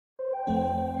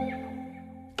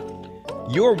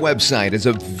Your website is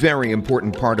a very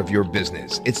important part of your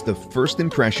business. It's the first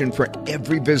impression for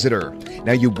every visitor.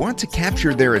 Now, you want to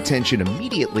capture their attention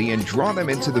immediately and draw them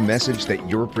into the message that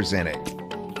you're presenting.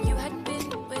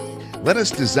 Let us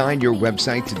design your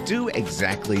website to do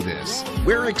exactly this.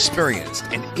 We're experienced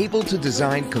and able to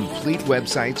design complete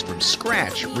websites from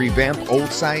scratch, revamp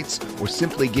old sites, or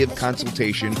simply give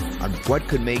consultation on what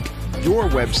could make your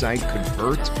website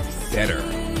convert better.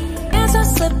 Hands are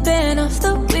slipping off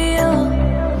the wheel.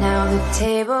 Now the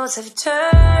tables have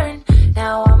turned.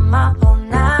 Now I'm up all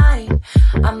night.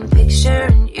 I'm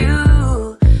picturing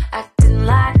you acting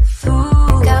like a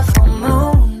fool. Got full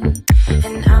moon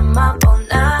and I'm up all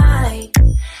night,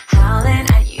 howling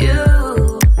at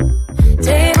you.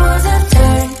 Tables have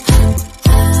turned.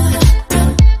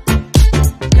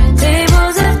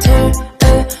 Tables have turned.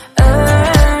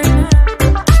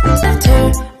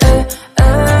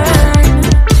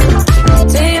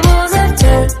 Tables have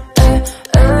turned.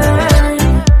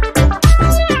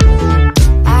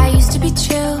 I used to be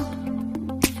chill.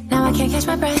 Now I can't catch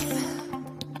my breath.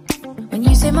 When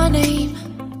you say my name,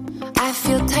 I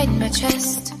feel tight in my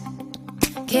chest.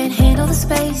 Can't handle the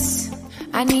space.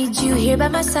 I need you here by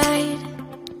my side.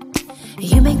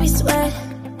 You make me sweat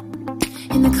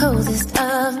in the coldest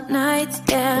of nights,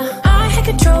 yeah. I had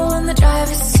control in the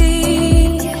driver's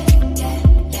seat,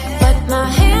 but my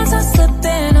hands are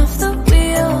slipping off the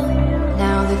wheel.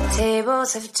 Now the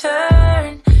tables have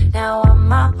turned. Now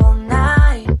I'm up all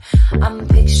night. I'm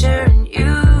picturing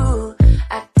you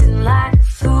acting like a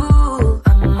fool.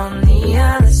 I'm on the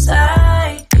other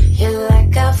side. You're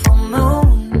like a full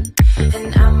moon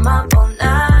and I'm up all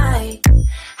night,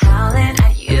 howling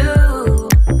at you.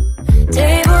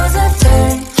 Tables have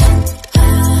turned.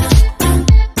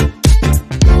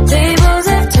 Tables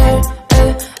have turned.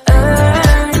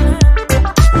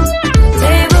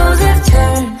 Tables have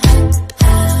turned.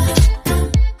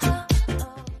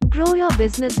 Grow your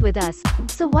business with us.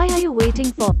 So why are you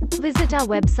waiting for? Visit our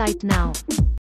website now.